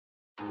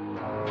Told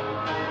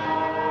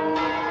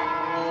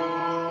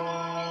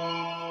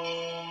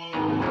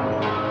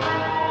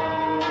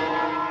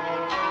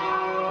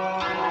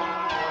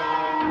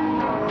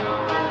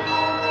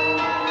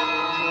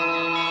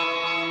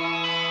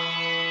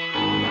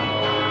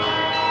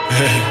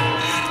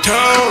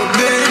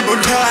me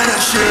what kind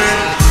of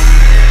shit.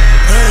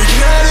 Hey,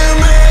 tell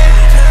me,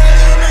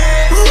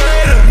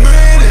 wait a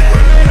minute.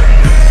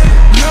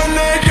 No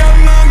nigga,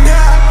 man,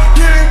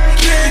 you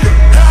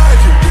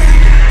hide you.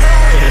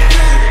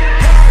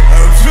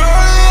 I'm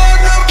feeling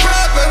like no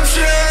problem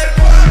shit.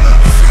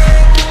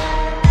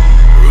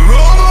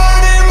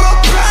 Rolling in my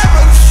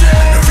problem shit.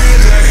 I feel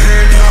like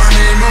her don't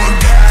need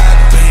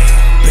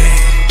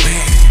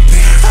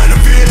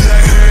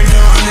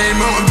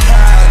more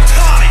time.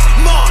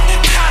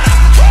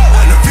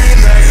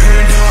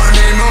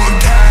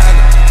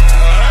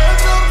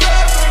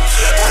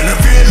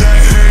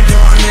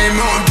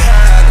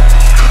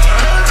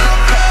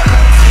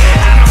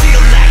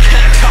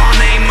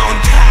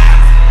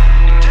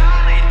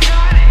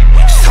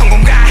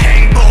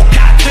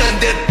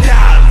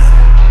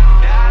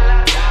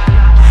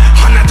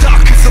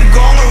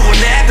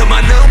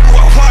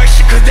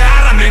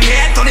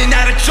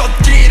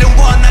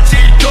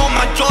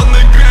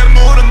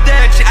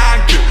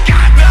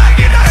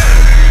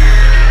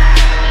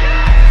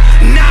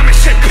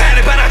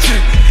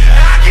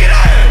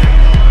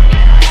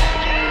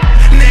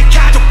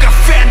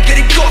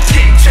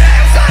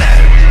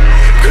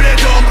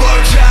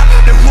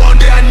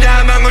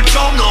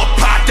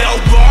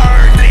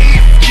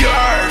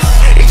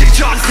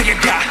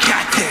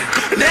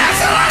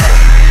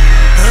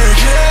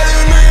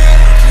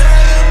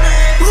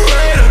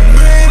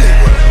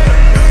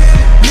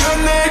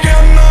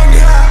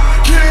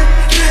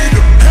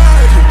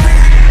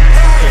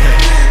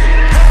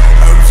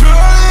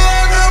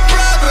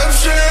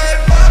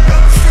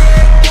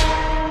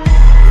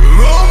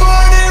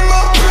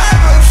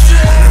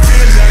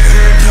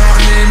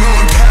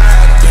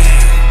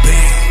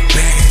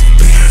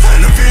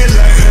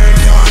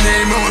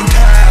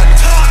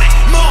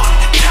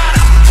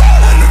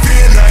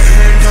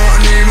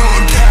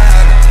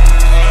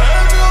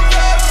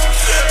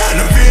 I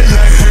don't feel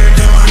like her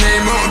don't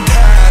need more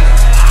time.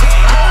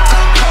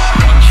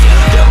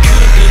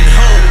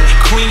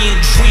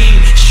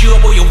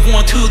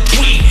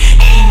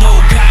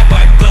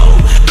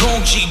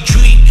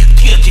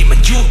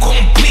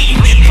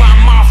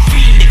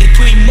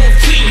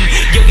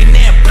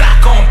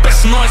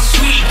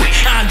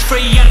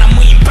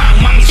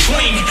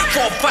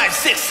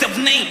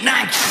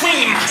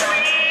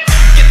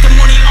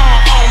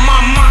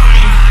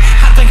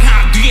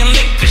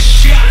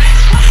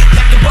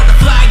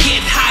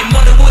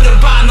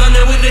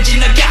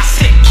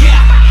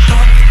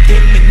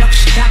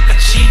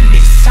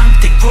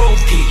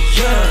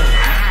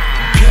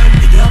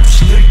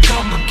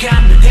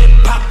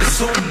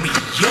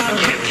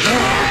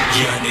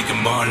 Yeah, nigga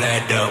more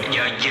let up.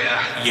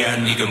 Yeah,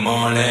 nigga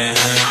more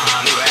let.